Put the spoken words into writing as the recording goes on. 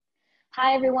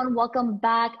Hi, everyone. Welcome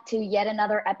back to yet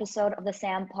another episode of the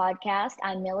S.A.M podcast.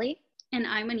 I'm Millie, And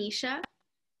I'm Anisha.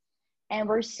 and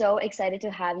we're so excited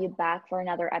to have you back for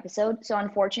another episode. So,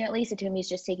 unfortunately, Satumi is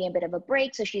just taking a bit of a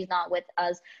break, so she's not with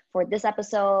us for this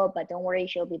episode, but don't worry,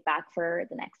 she'll be back for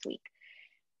the next week.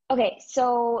 Okay,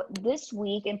 so this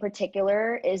week in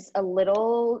particular is a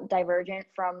little divergent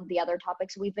from the other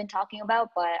topics we've been talking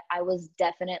about, but I was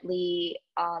definitely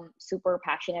super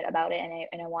passionate about it,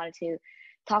 and I wanted to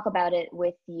talk about it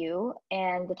with you.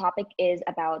 And the topic is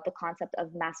about the concept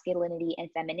of masculinity and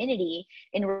femininity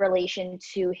in relation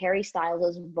to Harry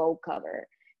Styles' Vogue cover.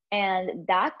 And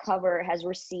that cover has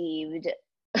received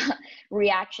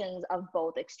reactions of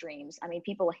both extremes. I mean,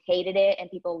 people hated it and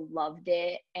people loved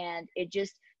it, and it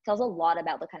just tells a lot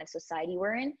about the kind of society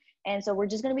we're in. And so we're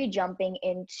just going to be jumping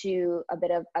into a bit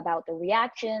of about the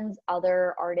reactions,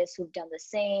 other artists who've done the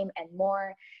same and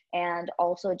more, and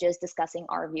also just discussing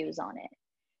our views on it.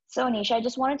 So Anisha, I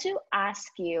just wanted to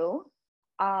ask you,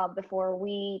 before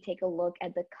we take a look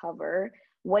at the cover,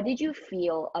 what did you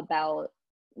feel about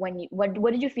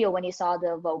what did you feel when you saw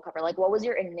the Vogue cover? Like, what was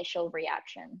your initial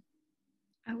reaction?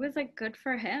 I was like, good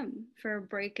for him for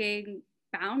breaking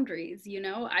boundaries,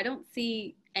 I don't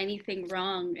see anything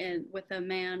wrong with a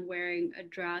man wearing a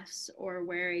dress or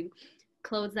wearing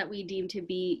clothes that we deem to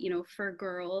be, for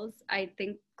girls. I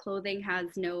think clothing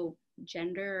has no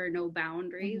gender or no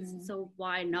boundaries, Mm-hmm. so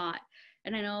why not?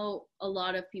 And I know a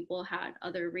lot of people had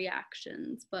other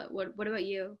reactions, but what about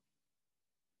you?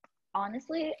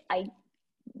 Honestly, I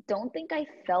don't think I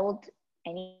felt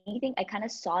anything. I kind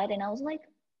of saw it and I was like,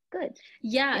 good.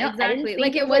 Yeah, I didn't exactly.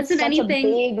 Like think it it was like wasn't such a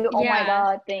anything, big, oh my yeah.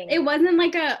 God It thing. wasn't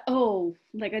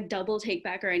like a double take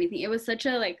back or anything. It was such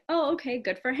a like, oh, okay,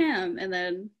 good for him. And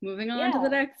then moving on to the Yeah,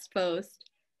 next post.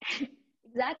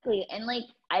 exactly. And like,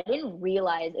 I didn't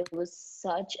realize it was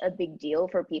such a big deal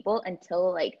for people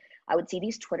until like I would see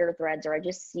these Twitter threads or I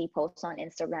just see posts on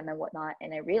Instagram and whatnot.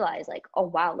 And I realized like, oh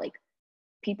wow, like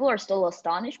people are still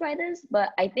astonished by this. But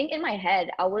I think in my head,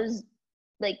 I was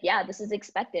like, yeah, this is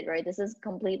expected, right? This is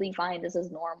completely fine. This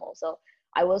is normal. So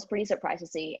I was pretty surprised to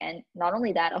see. And not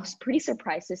only that, I was pretty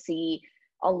surprised to see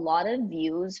a lot of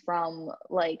views from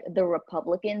like the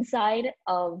Republican side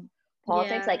of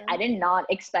politics. Like, Yeah. I did not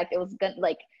expect it was gonna,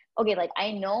 like, okay, like,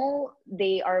 I know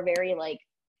they are very, like,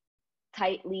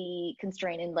 tightly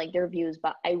constrained in like their views,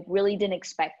 but I really didn't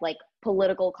expect like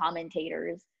political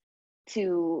commentators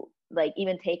to like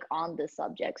even take on this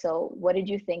subject. So what did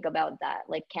you think about that?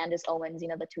 Like Candace Owens,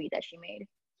 the tweet that she made.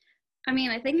 I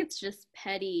mean, I think it's just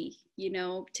petty,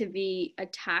 to be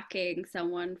attacking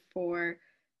someone for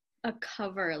a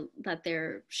cover that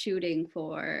they're shooting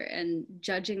for and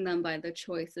judging them by the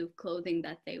choice of clothing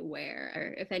that they wear.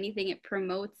 Or if anything, it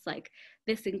promotes like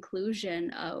this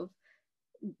inclusion of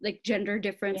like gender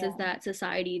differences Yeah. that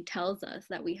society tells us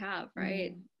that we have,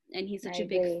 right? Mm, And he's I such a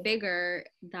big agree. figure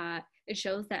that it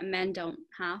shows that men don't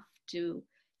have to,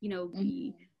 be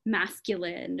Hmm.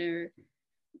 masculine or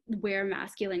wear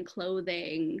masculine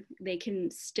clothing. They can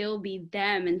still be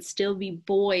them and still be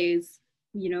boys,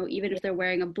 even Yeah. if they're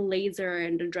wearing a blazer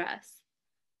and a dress.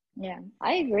 Yeah,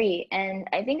 I agree. And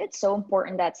I think it's so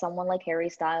important that someone like Harry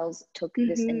Styles took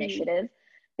this Mm-hmm. initiative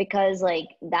because, like,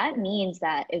 that means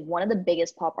that if one of the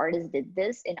biggest pop artists did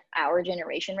this in our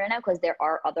generation right now, because there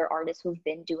are other artists who've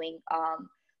been doing,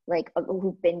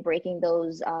 who've been breaking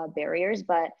those barriers.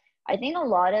 But I think a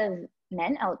lot of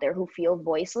men out there who feel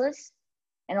voiceless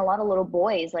and a lot of little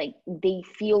boys, like, they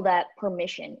feel that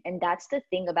permission. And that's the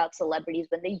thing about celebrities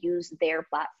when they use their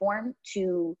platform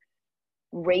to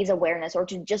raise awareness or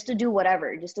to do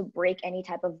whatever, just to break any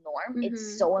type of norm. It's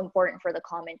Mm-hmm. so important for the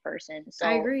common person. I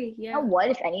So agree. you know Yeah. what,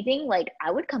 if anything, like,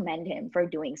 I would commend him for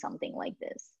doing something like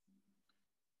this.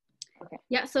 Okay.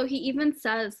 Yeah, so he even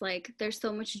says, like, there's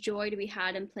so much joy to be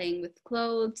had in playing with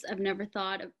clothes. I've never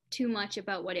thought of too much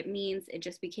about what it means. It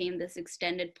just became this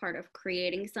extended part of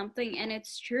creating something. And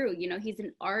it's true, he's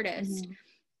an artist. Mm-hmm.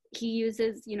 He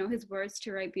uses, his words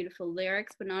to write beautiful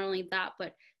lyrics, but not only that,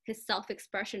 but his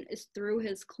self-expression is through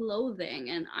his clothing.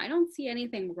 And I don't see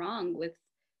anything wrong with,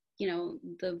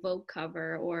 the Vogue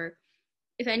cover, or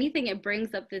if anything, it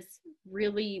brings up this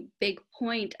really big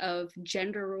point of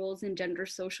gender roles and gender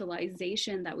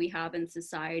socialization that we have in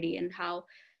society, and how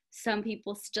some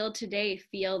people still today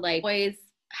feel like boys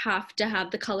have to have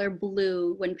the color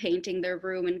blue when painting their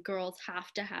room, and girls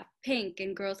have to have pink,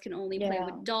 and girls can only play Yeah.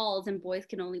 with dolls and boys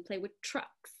can only play with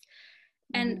trucks.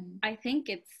 And Mm-hmm. I think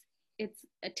it's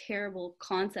a terrible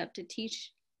concept to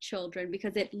teach children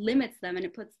because it limits them and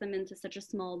it puts them into such a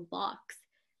small box,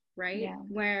 right? Yeah.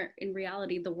 Where in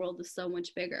reality, the world is so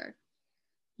much bigger.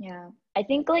 Yeah. I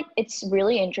think like it's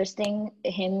really interesting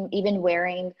him even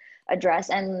wearing a dress,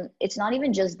 and it's not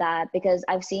even just that because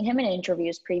I've seen him in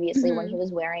interviews previously when he Hmm.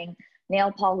 was wearing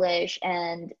nail polish,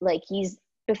 and like he's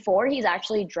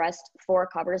actually dressed for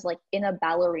covers like in a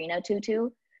ballerina tutu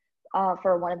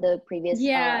for one of the previous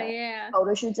Yeah, yeah.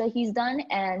 photo shoots that he's done.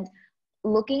 And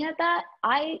looking at that,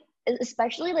 I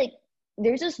especially like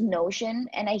there's this notion,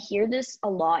 and I hear this a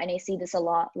lot and I see this a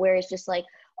lot, where it's just like,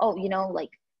 oh, like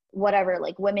whatever,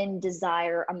 like women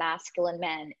desire a masculine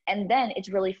man. And then it's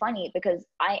really funny because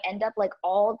I end up like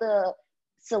all the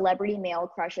celebrity male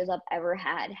crushes I've ever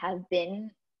had have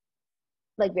been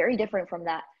like very different from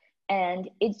that. And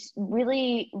it's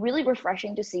really, really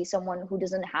refreshing to see someone who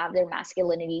doesn't have their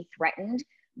masculinity threatened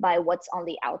by what's on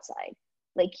the outside.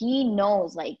 Like he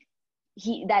knows, like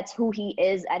that's who he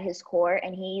is at his core,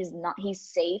 and he's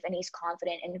safe and he's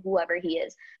confident in whoever he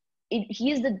is.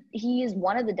 He is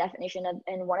one of the definition of,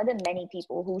 and one of the many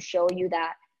people who show you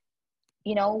that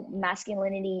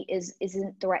masculinity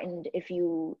isn't threatened if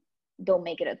you don't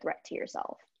make it a threat to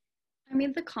yourself. I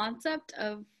mean, the concept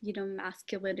of,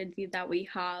 masculinity that we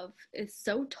have is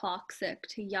so toxic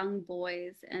to young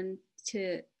boys and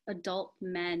to adult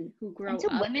men who And grow to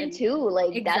up women in, too,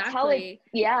 like that's how it, exactly,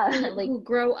 yeah. Like, who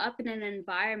grow up in an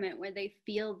environment where they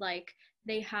feel like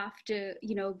they have to,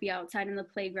 be outside in the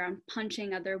playground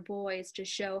punching other boys to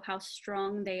show how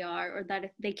strong they are, or that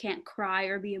if they can't cry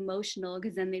or be emotional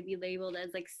because then they'd be labeled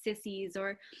as like sissies,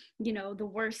 or the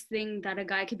worst thing that a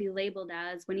guy could be labeled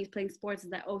as when he's playing sports is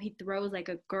that, oh, he throws like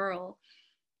a girl.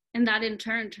 And that in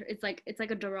turn, it's like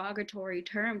a derogatory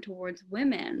term towards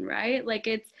women, right? Like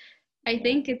I yeah.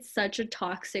 think it's such a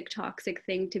toxic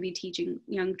thing to be teaching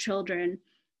young children.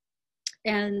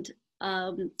 And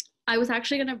I was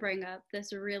actually going to bring up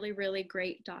this really, really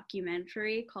great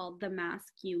documentary called The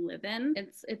Mask You Live In.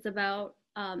 It's about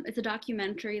it's a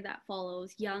documentary that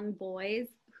follows young boys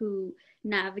who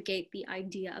navigate the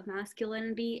idea of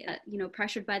masculinity,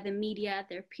 pressured by the media,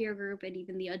 their peer group, and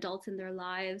even the adults in their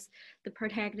lives. The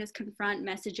protagonists confront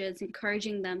messages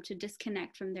encouraging them to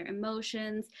disconnect from their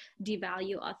emotions,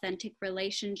 devalue authentic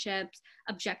relationships,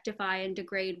 objectify and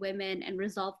degrade women, and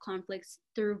resolve conflicts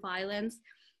through violence.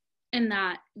 And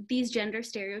that these gender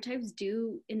stereotypes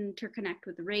do interconnect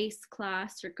with race,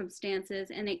 class,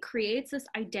 circumstances, and it creates this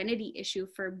identity issue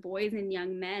for boys and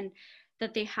young men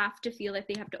that they have to feel like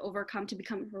they have to overcome to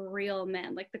become real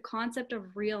men. Like the concept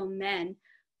of real men,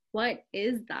 what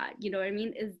is that? You know what I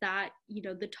mean? Is that,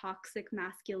 the toxic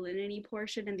masculinity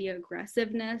portion and the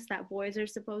aggressiveness that boys are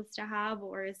supposed to have,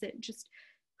 or is it just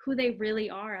who they really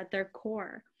are at their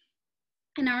core?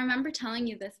 And I remember telling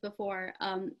you this before,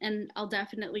 and I'll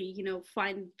definitely,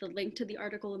 find the link to the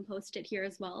article and post it here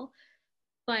as well.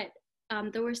 But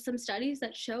there were some studies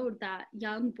that showed that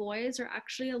young boys are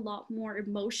actually a lot more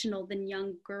emotional than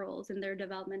young girls in their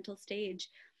developmental stage.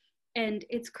 And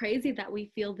it's crazy that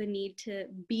we feel the need to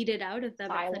beat it out of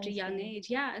them at such a Silence young them. age.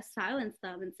 Yeah, silence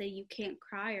them and say you can't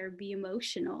cry or be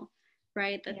emotional,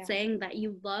 right? That Yeah. saying that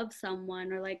you love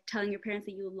someone, or like telling your parents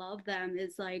that you love them,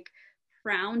 is like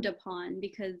frowned upon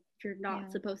because you're not Yeah.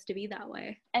 supposed to be that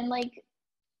way. And like,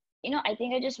 I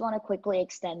think I just want to quickly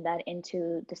extend that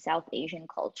into the South Asian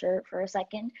culture for a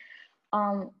second.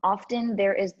 Often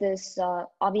there is this,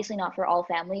 obviously not for all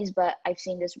families, but I've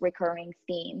seen this recurring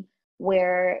theme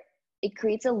where it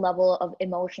creates a level of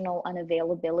emotional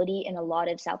unavailability in a lot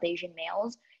of South Asian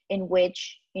males, in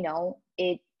which,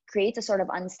 it creates a sort of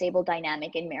unstable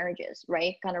dynamic in marriages,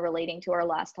 right? Kind of relating to our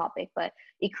last topic, but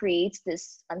it creates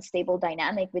this unstable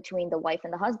dynamic between the wife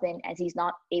and the husband, as he's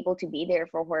not able to be there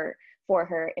for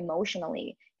her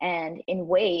emotionally. And in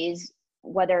ways,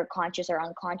 whether conscious or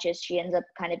unconscious, she ends up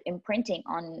kind of imprinting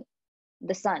on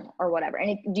the son or whatever.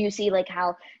 And do you see like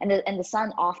how, and the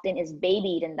son often is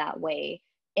babied in that way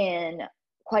in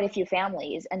quite a few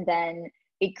families, and then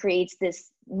it creates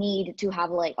this need to have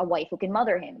like a wife who can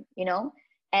mother him,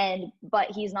 and but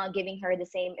he's not giving her the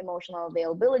same emotional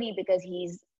availability because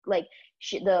he's like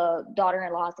the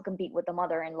daughter-in-law has to compete with the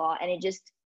mother-in-law, and it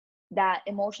just, that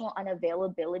emotional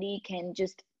unavailability can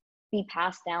just be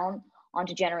passed down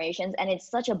onto generations, and it's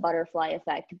such a butterfly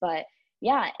effect. But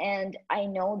yeah, and I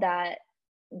know that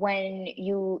when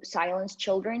you silence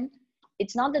children,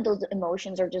 it's not that those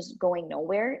emotions are just going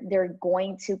nowhere, they're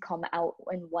going to come out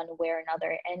in one way or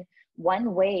another. And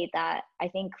one way that I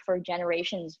think for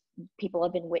generations people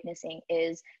have been witnessing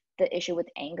is the issue with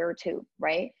anger too,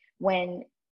 right? When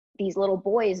these little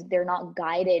boys, they're not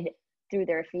guided through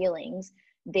their feelings,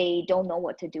 they don't know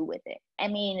what to do with it. I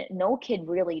mean, no kid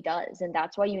really does. And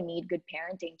that's why you need good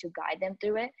parenting to guide them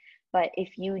through it. But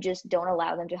if you just don't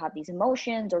allow them to have these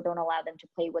emotions, or don't allow them to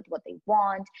play with what they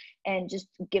want, and just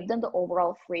give them the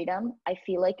overall freedom, I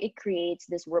feel like it creates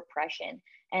this repression.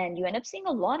 And you end up seeing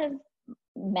a lot of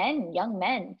men, young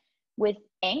men, with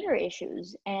anger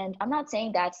issues. And I'm not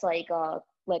saying that's like a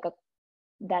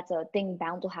that's a thing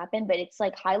bound to happen, but it's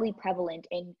like highly prevalent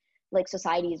in like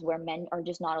societies where men are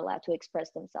just not allowed to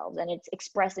express themselves, and it's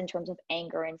expressed in terms of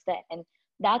anger instead, and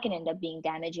that can end up being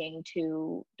damaging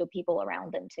to the people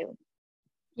around them too.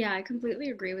 Yeah, I completely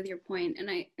agree with your point.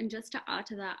 And just to add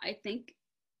to that, I think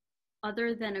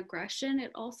other than aggression,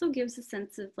 it also gives a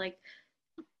sense of like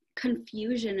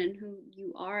confusion in who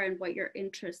you are and what your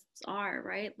interests are,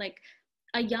 right? Like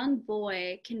a young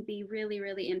boy can be really,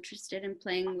 really interested in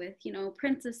playing with,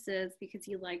 princesses because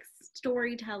he likes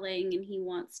storytelling and he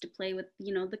wants to play with,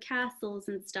 the castles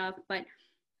and stuff. But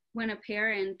when a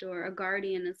parent or a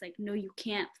guardian is like, no, you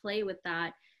can't play with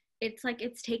that, it's like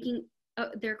it's taking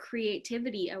their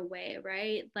creativity away,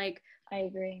 right? Like, I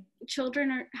agree.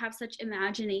 Children have such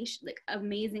imagination, like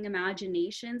amazing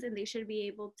imaginations, and they should be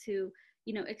able to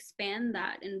expand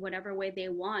that in whatever way they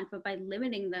want. But by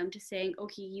limiting them to saying,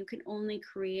 okay, you can only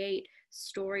create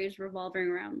stories revolving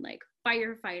around like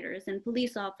firefighters and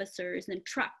police officers and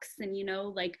trucks and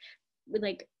like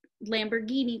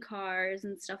Lamborghini cars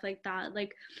and stuff like that,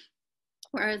 like,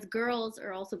 whereas girls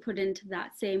are also put into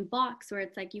that same box where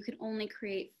it's like you can only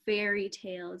create fairy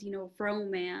tales,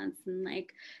 romance, and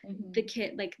like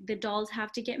the dolls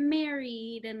have to get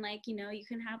married, and like, you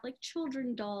can have like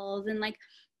children dolls, and like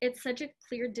it's such a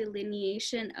clear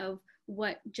delineation of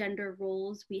what gender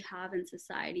roles we have in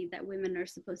society, that women are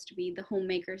supposed to be the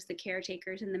homemakers, the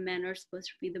caretakers, and the men are supposed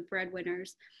to be the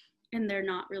breadwinners. And they're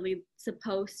not really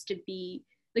supposed to be,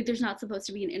 like, there's not supposed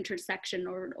to be an intersection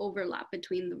or an overlap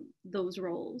between those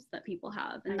roles that people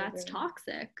have, and that's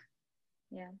toxic.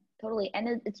 Yeah, totally.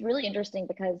 And it's really interesting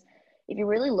because if you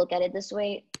really look at it this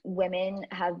way, women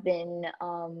have been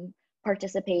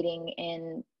participating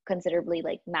in considerably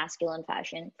like masculine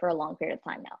fashion for a long period of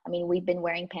time now. I mean, we've been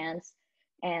wearing pants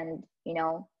and,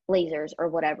 blazers or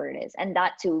whatever it is. And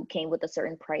that too came with a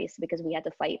certain price because we had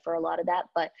to fight for a lot of that.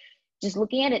 But just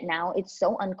looking at it now, it's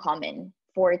so uncommon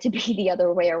for it to be the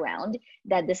other way around,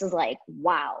 that this is like,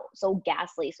 wow, so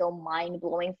ghastly, so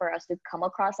mind-blowing for us to come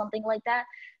across something like that,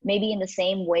 maybe in the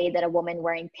same way that a woman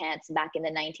wearing pants back in the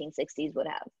 1960s would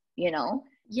have,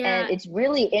 Yeah. And it's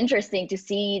really interesting to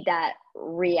see that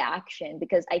reaction,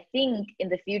 because I think in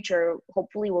the future,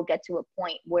 hopefully we'll get to a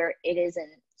point where it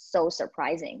isn't so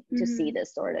surprising to see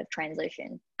this sort of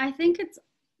transition. I think it's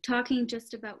talking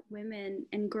just about women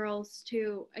and girls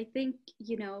too. I think,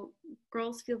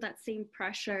 girls feel that same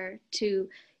pressure to,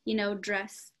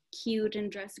 dress cute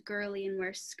and dress girly and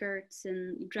wear skirts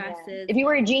and dresses. Yeah. If you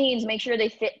wear jeans, make sure they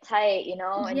fit tight,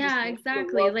 and yeah,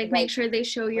 exactly. Like make sure they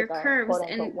show your curves.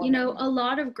 And, a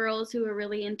lot of girls who are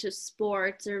really into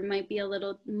sports or might be a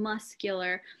little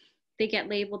muscular, they get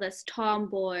labeled as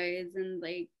tomboys and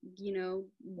like,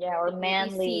 yeah, or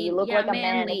manly. You look like a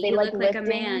man. If they you like look lifting, like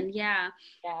a man. Yeah.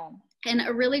 And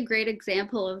a really great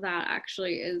example of that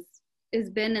actually is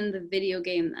been in the video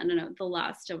game, I don't know, The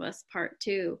Last of Us Part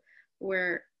 2,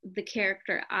 where the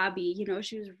character Abby,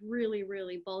 she was really,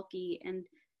 really bulky, and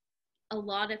a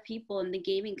lot of people in the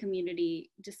gaming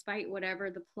community, despite whatever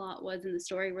the plot was in the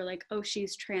story, were like, oh,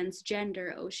 she's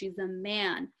transgender, oh, she's a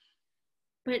man.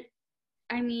 But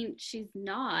I mean, she's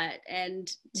not.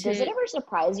 And does it ever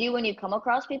surprise you when you come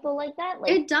across people like that?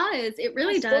 Like, it does. It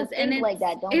really does. And it's like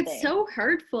that, don't it's they? so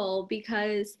hurtful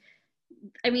because,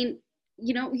 I mean,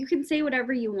 you can say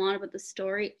whatever you want about the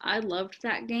story. I loved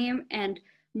that game, and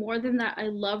more than that, I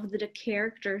loved the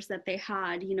characters that they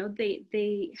had.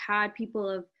 They had people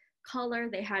of color,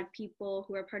 they had people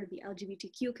who are part of the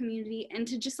LGBTQ community, and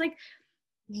to just like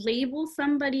label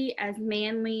somebody as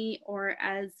manly or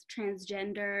as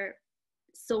transgender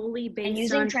solely based and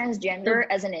using on transgender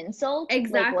as an insult,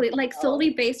 exactly, like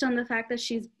solely based on the fact that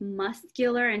she's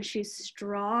muscular and she's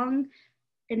strong,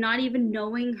 and not even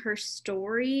knowing her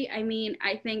story. I mean,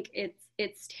 I think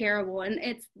it's terrible, and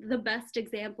it's the best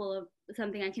example of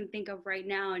something I can think of right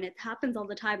now. And it happens all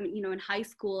the time, in high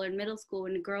school and middle school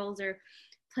when girls are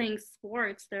playing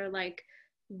sports. They're like,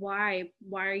 why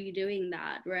are you doing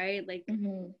that, right? Like,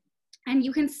 and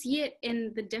you can see it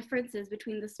in the differences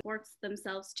between the sports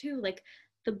themselves too. Like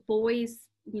the boys,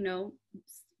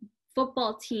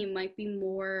 football team might be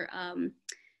more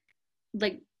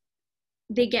like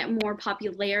they get more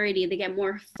popularity, they get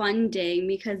more funding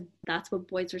because that's what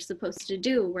boys are supposed to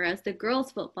do. Whereas the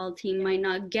girls football team might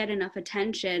not get enough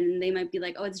attention. They might be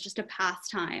like, oh, it's just a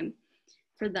pastime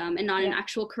for them and not an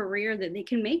actual career that they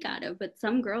can make out of. But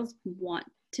some girls want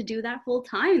to do that full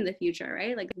time in the future,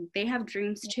 right? Like they have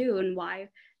dreams too, and why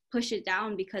push it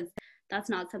down because that's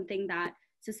not something that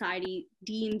society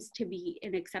deems to be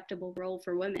an acceptable role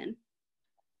for women.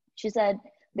 She said,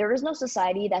 there is no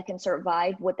society that can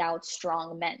survive without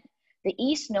strong men. The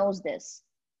East knows this.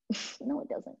 No, it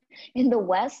doesn't. In the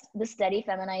West, the steady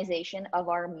feminization of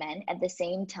our men at the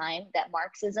same time that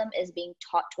Marxism is being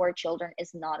taught to our children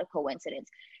is not a coincidence.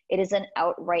 It is an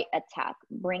outright attack.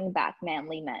 Bring back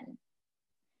manly men.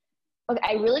 Okay,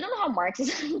 I really don't know how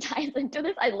Marxism ties into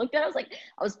this. I looked at it,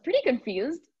 I was pretty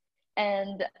confused.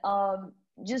 And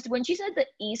just when she said the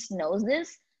East knows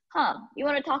this, you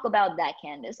want to talk about that,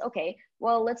 Candace? Okay,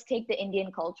 well, let's take the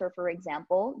Indian culture, for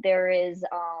example. There is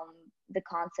the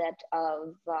concept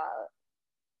of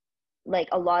like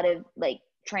a lot of like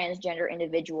transgender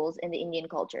individuals in the Indian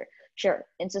culture. Sure,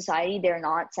 in society, they're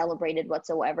not celebrated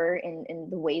whatsoever in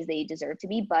the ways they deserve to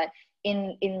be, but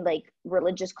in like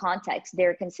religious context,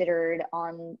 they're considered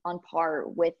on par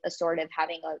with a sort of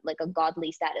having a like a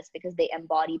godly status because they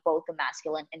embody both the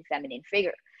masculine and feminine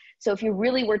figure. So if you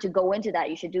really were to go into that,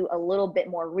 you should do a little bit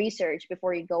more research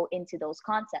before you go into those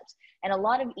concepts. And a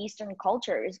lot of Eastern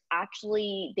cultures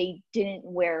actually they didn't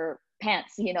wear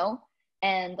pants, you know,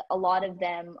 and a lot of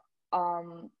them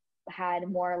had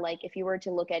more like, if you were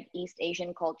to look at East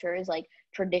Asian cultures, like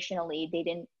traditionally they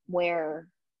didn't wear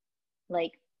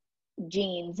like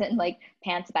jeans and like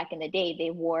pants back in the day.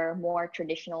 They wore more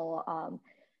traditional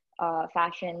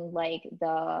fashion, like They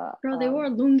wore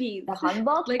lungis. the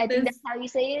hanbok. Like I think this, that's how you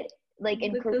say it, like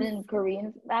in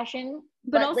Korean fashion.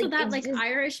 but also like that it's like just,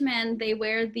 Irish men, they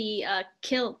wear the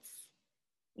kilts,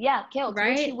 yeah, kilts,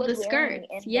 which he right? was The wearing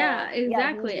skirts. in Yeah, he was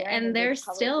exactly. wearing And in the they're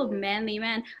cover of still Vogue. manly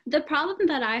men. The problem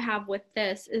that I have with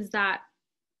this is that,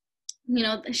 you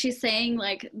know, she's saying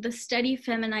like the steady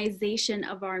feminization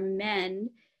of our men,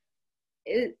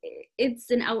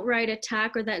 it's an outright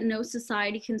attack, or that no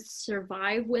society can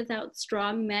survive without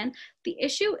strong men. The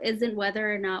issue isn't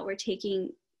whether or not we're taking,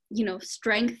 you know,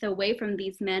 strength away from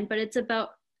these men, but it's about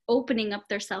opening up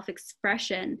their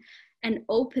self-expression and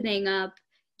opening up,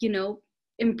 you know,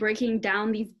 and breaking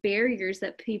down these barriers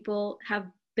that people have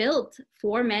built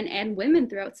for men and women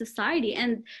throughout society.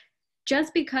 And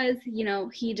just because, you know,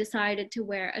 he decided to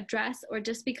wear a dress, or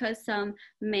just because some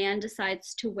man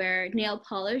decides to wear nail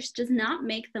polish, does not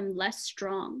make them less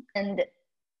strong. And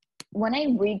when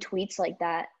I read tweets like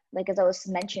that, like as I was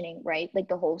mentioning, right, like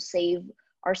the whole save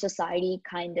our society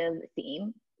kind of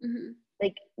theme, Mm-hmm.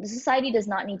 like the society does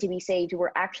not need to be saved.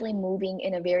 We're actually moving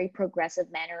in a very progressive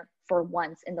manner for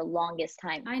once in the longest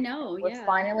time. I know, We're yeah.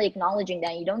 finally acknowledging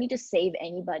that you don't need to save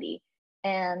anybody.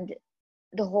 And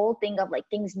the whole thing of like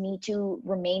things need to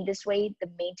remain this way, the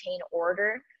maintain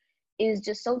order, is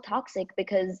just so toxic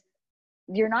because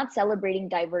you're not celebrating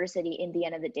diversity in the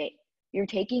end of the day. You're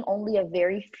taking only a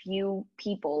very few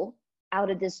people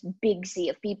out of this big sea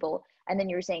of people, and then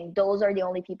you're saying those are the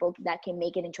only people that can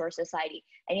make it into our society.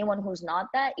 Anyone who's not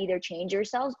that, either change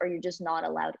yourselves or you're just not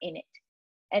allowed in it.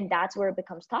 And that's where it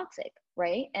becomes toxic,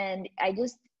 right? And I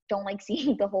just don't like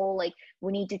seeing the whole like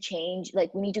we need to change,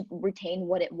 like we need to retain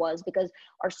what it was because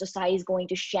our society is going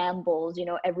to shambles, you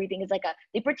know, everything is like a,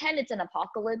 they pretend it's an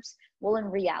apocalypse. Well, in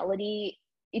reality,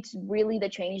 it's really the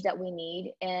change that we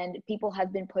need, and people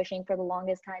have been pushing for the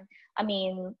longest time. I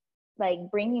mean, like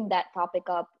bringing that topic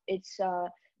up, it's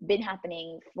been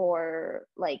happening for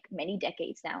like many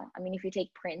decades now. I mean, if you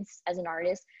take Prince as an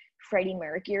artist, Freddie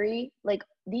Mercury, like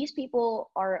these people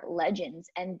are legends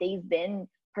and they've been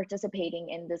participating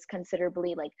in this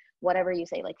considerably, like whatever you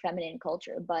say, like feminine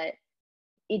culture, but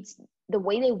it's the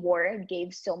way they wore it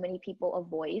gave so many people a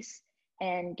voice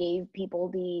and gave people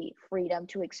the freedom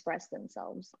to express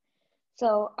themselves.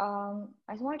 So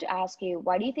I just wanted to ask you,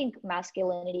 why do you think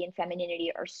masculinity and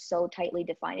femininity are so tightly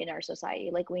defined in our society?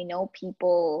 Like we know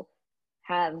people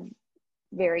have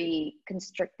very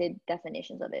constricted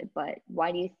definitions of it, but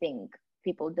why do you think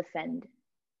people defend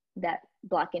that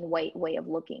black and white way of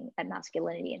looking at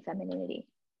masculinity and femininity?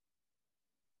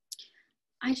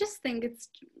 I just think it's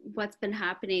what's been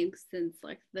happening since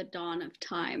like the dawn of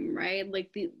time, right?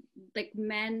 Like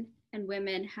men and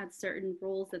women had certain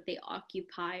roles that they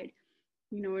occupied,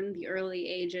 you know, in the early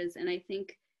ages. And I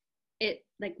think it,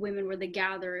 like, women were the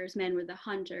gatherers, men were the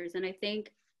hunters. And I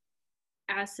think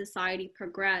as society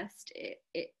progressed,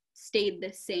 it stayed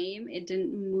the same. It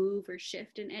didn't move or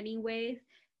shift in any way.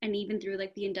 And even through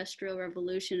like the Industrial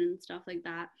Revolution and stuff like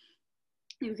that,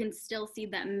 you can still see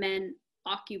that men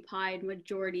occupied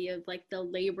majority of like the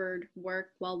labored work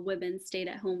while women stayed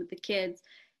at home with the kids.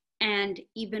 And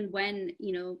even when,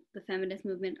 you know, the feminist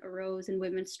movement arose and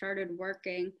women started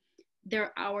working,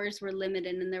 their hours were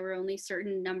limited and there were only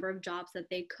certain number of jobs that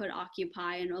they could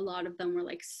occupy, and a lot of them were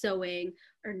like sewing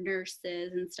or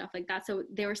nurses and stuff like that. So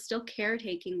they were still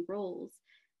caretaking roles.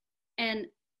 And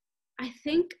I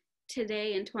think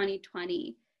today in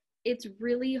 2020, it's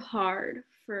really hard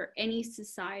for any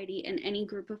society and any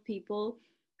group of people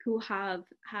who have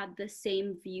had the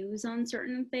same views on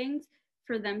certain things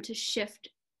for them to shift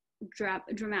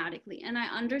dramatically. And I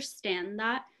understand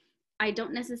that. I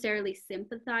don't necessarily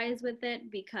sympathize with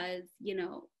it because, you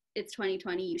know, it's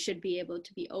 2020. You should be able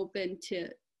to be open to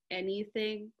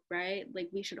anything, right? Like,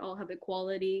 we should all have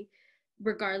equality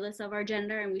regardless of our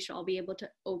gender, and we should all be able to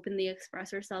openly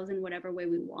express ourselves in whatever way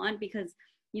we want, because,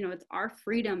 you know, it's our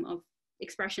freedom of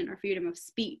expression, our freedom of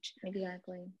speech.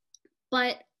 Exactly.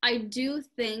 But I do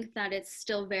think that it's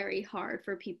still very hard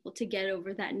for people to get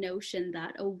over that notion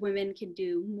that a woman can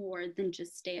do more than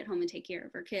just stay at home and take care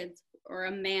of her kids, or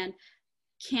a man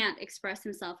can't express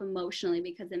himself emotionally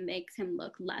because it makes him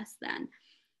look less than.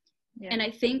 Yeah. And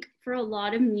I think for a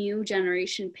lot of new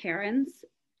generation parents,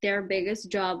 their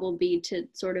biggest job will be to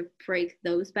sort of break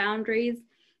those boundaries.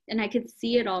 And I could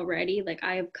see it already. Like,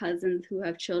 I have cousins who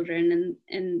have children,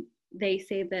 and they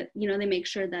say that, you know, they make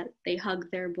sure that they hug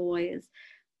their boys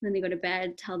when they go to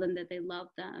bed, tell them that they love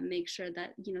them, make sure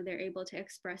that, you know, they're able to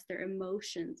express their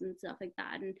emotions and stuff like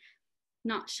that, and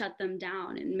not shut them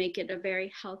down, and make it a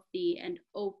very healthy and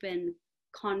open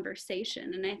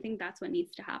conversation. And I think that's what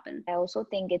needs to happen. I also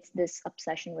think it's this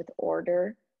obsession with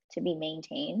order to be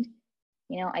maintained.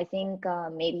 You know, I think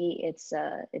maybe it's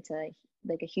a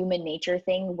like a human nature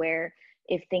thing, where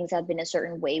if things have been a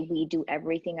certain way, we do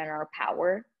everything in our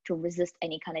power to resist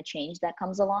any kind of change that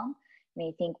comes along. And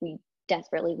I think we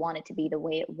desperately want it to be the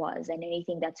way it was, and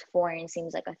anything that's foreign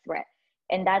seems like a threat.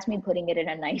 And that's me putting it in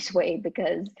a nice way,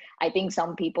 because I think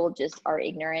some people just are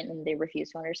ignorant and they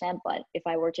refuse to understand. But if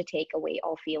I were to take away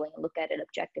all feeling and look at it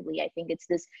objectively, I think it's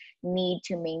this need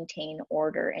to maintain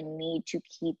order and need to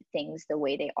keep things the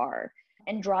way they are.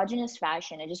 Androgynous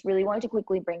fashion, I just really wanted to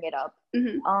quickly bring it up.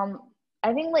 Mm-hmm.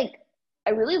 I think, like,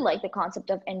 I really like the concept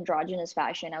of androgynous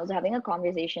fashion. I was having a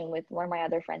conversation with one of my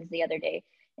other friends the other day,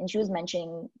 and she was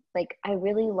mentioning, like, I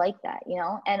really like that, you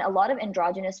know? And a lot of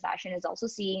androgynous fashion is also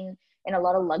seen in a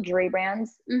lot of luxury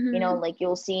brands. Mm-hmm. You know, like,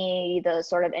 you'll see the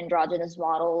sort of androgynous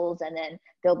models, and then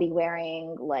they'll be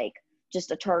wearing like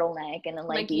just a turtleneck and then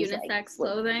like these unisex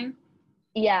clothing.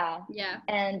 Yeah. Yeah.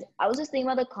 And I was just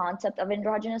thinking about the concept of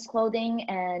androgynous clothing,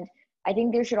 and I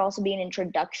think there should also be an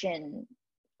introduction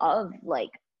of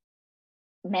like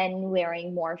men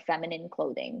wearing more feminine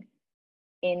clothing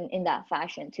in that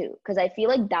fashion too, because I feel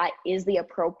like that is the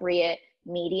appropriate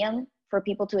medium for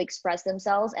people to express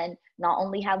themselves, and not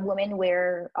only have women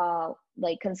wear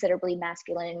like considerably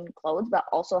masculine clothes, but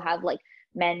also have like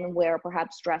men wear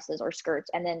perhaps dresses or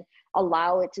skirts, and then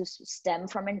allow it to stem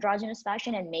from androgynous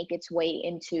fashion and make its way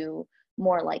into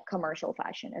more like commercial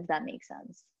fashion, if that makes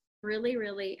sense. Really,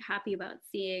 really happy about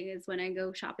seeing is when I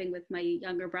go shopping with my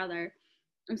younger brother,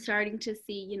 I'm starting to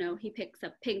see, you know, he picks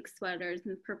up pink sweaters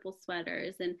and purple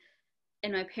sweaters, and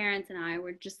my parents and I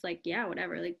were just like, yeah,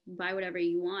 whatever, like, buy whatever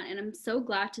you want. And I'm so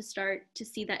glad to start to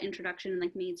see that introduction in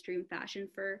like mainstream fashion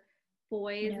for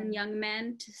boys and young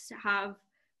men, to have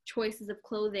choices of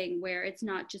clothing where it's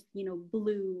not just, you know,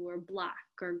 blue or black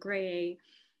or gray,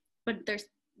 but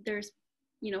there's,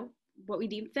 you know, what we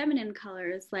deem feminine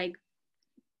colors like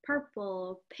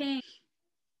purple, pink.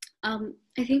 I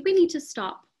think we need to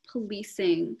stop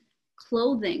policing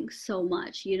clothing so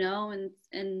much, you know,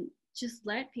 and just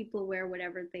let people wear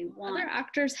whatever they want. Other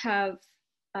actors have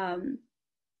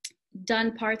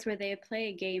done parts where they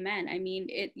play gay men. I mean,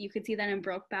 you could see that in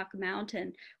Brokeback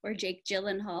Mountain, where Jake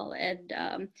Gyllenhaal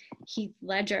and Heath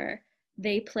Ledger,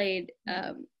 they played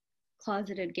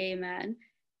closeted gay men.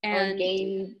 And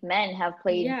gay men have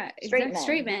played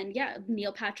straight men. Yeah,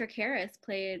 Neil Patrick Harris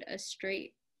played a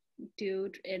straight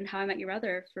dude in How I Met Your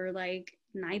Mother for like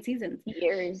 9 seasons.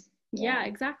 Years. Yeah,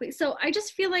 exactly. So I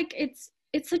just feel like it's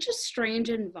such a strange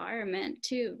environment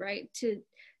too, right? To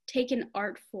take an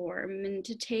art form and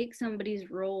to take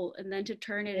somebody's role and then to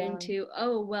turn it into,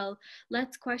 oh, well,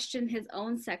 let's question his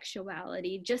own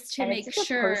sexuality just to make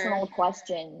sure. It's a personal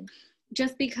question.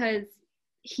 Just because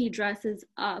he dresses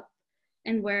up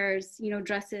and wears, you know,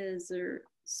 dresses or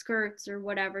skirts or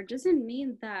whatever doesn't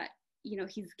mean that, you know,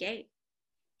 he's gay.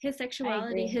 His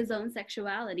sexuality, his own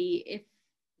sexuality. If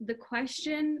the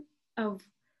question of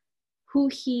who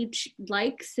he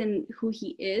likes and who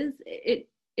he is,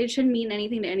 it shouldn't mean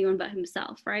anything to anyone but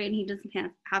himself, right? And he doesn't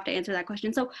have to answer that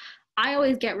question. So I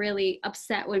always get really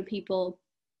upset when people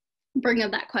bring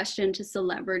up that question to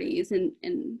celebrities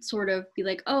and sort of be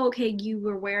like, oh, okay, you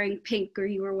were wearing pink or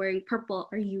you were wearing purple,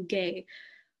 are you gay?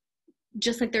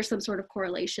 Just like there's some sort of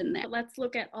correlation there. Let's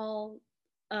look at all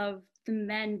of the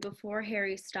men before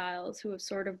Harry Styles who have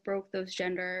sort of broke those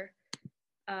gender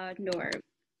norms.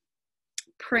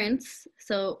 Prince,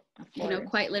 so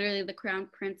quite literally the crown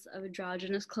prince of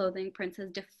androgynous clothing. Prince has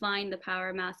defined the power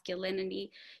of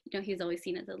masculinity. He was always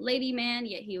seen as a lady man,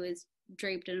 yet he was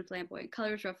draped in flamboyant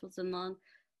colors, ruffles, and long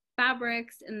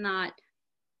fabrics. And that,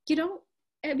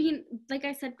 I mean, like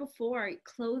I said before,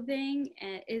 clothing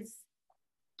is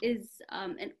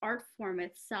an art form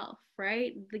itself,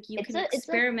 right? Like you can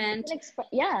experiment.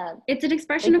 It's an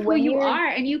expression of who you are,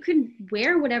 and you can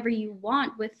wear whatever you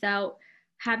want without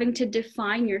having to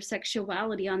define your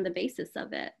sexuality on the basis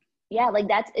of it. Yeah, like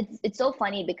it's so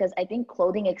funny because I think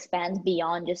clothing expands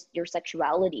beyond just your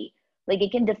sexuality. Like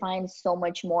it can define so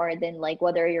much more than like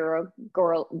whether you're a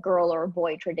girl or a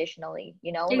boy traditionally,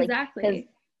 Exactly. Like, because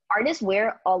artists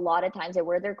wear a lot of times, they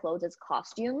wear their clothes as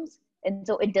costumes, and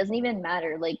so it doesn't even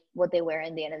matter like what they wear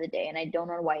in the end of the day. And I don't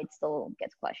know why it still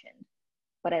gets questioned,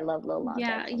 but I love Lil Nas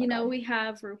X. Yeah, we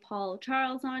have RuPaul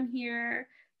Charles on here,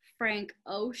 Frank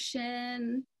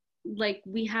Ocean. Like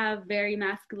we have very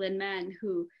masculine men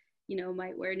who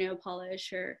might wear nail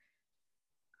polish or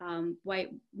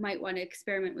might want to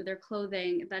experiment with their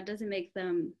clothing. That doesn't make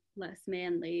them less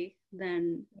manly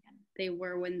than they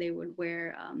were when they would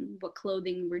wear what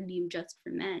clothing were deemed just for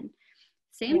men.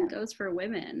 Same goes for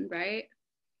women, right?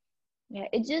 Yeah,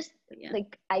 it just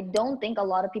like I don't think a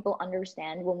lot of people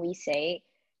understand when we say,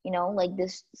 like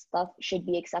this stuff should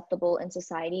be acceptable in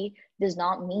society does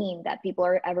not mean that people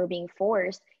are ever being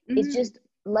forced. It's just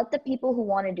let the people who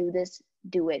want to do this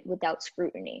do it without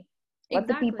scrutiny. Let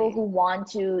the people who want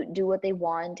to do what they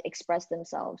want express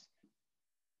themselves.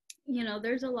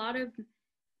 There's a lot of,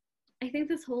 I think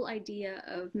this whole idea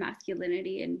of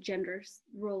masculinity and gender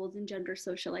roles and gender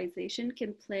socialization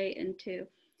can play into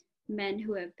men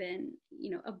who have been,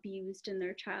 abused in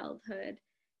their childhood.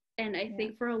 And I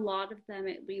think for a lot of them,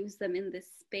 it leaves them in this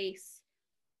space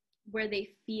where they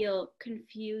feel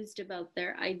confused about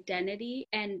their identity.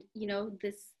 And,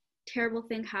 this terrible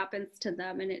thing happens to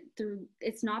them and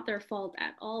it's not their fault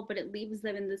at all, but it leaves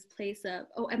them in this place of,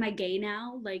 oh, am I gay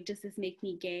now? Like, does this make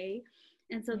me gay?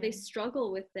 And so they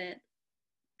struggle with it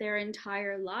their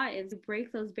entire lives.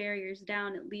 Break those barriers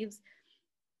down, it leaves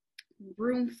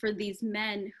room for these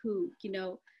men who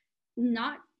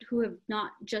have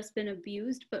not just been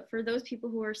abused, but for those people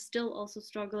who are still also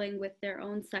struggling with their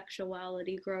own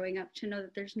sexuality growing up, to know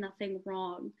that there's nothing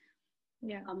wrong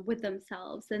with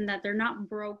themselves and that they're not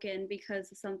broken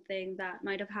because of something that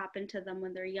might have happened to them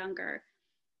when they're younger.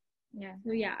 So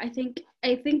I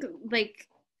think like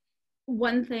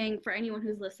one thing for anyone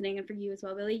who's listening, and for you as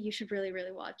well, Billy, you should really,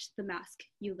 really watch The Mask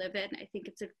You Live In. I think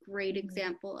it's a great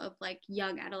example of like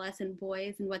young adolescent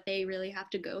boys and what they really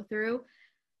have to go through.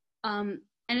 And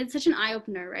it's such an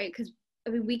eye-opener, right? Because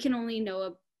I mean, we can only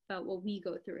know about what we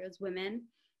go through as women,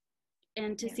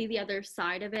 and to see the other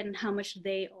side of it and how much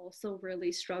they also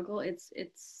really struggle, it's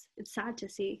sad to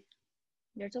see.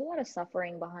 There's a lot of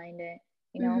suffering behind it,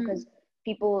 because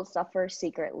people suffer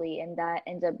secretly, and that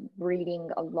ends up breeding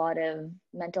a lot of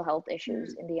mental health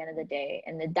issues in the end of the day.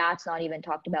 And that's not even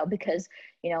talked about because,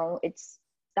 it's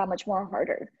that much more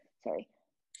harder. Sorry.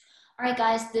 All right,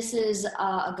 guys, this is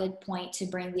a good point to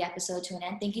bring the episode to an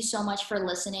end. Thank you so much for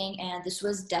listening. And this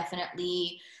was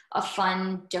definitely a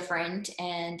fun, different,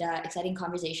 and exciting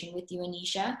conversation with you,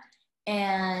 Anisha.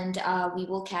 And we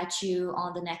will catch you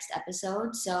on the next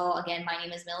episode. So again, my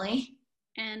name is Millie.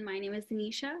 And my name is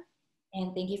Anisha.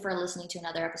 And thank you for listening to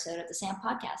another episode of the S.A.M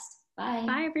podcast. Bye.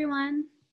 Bye, everyone.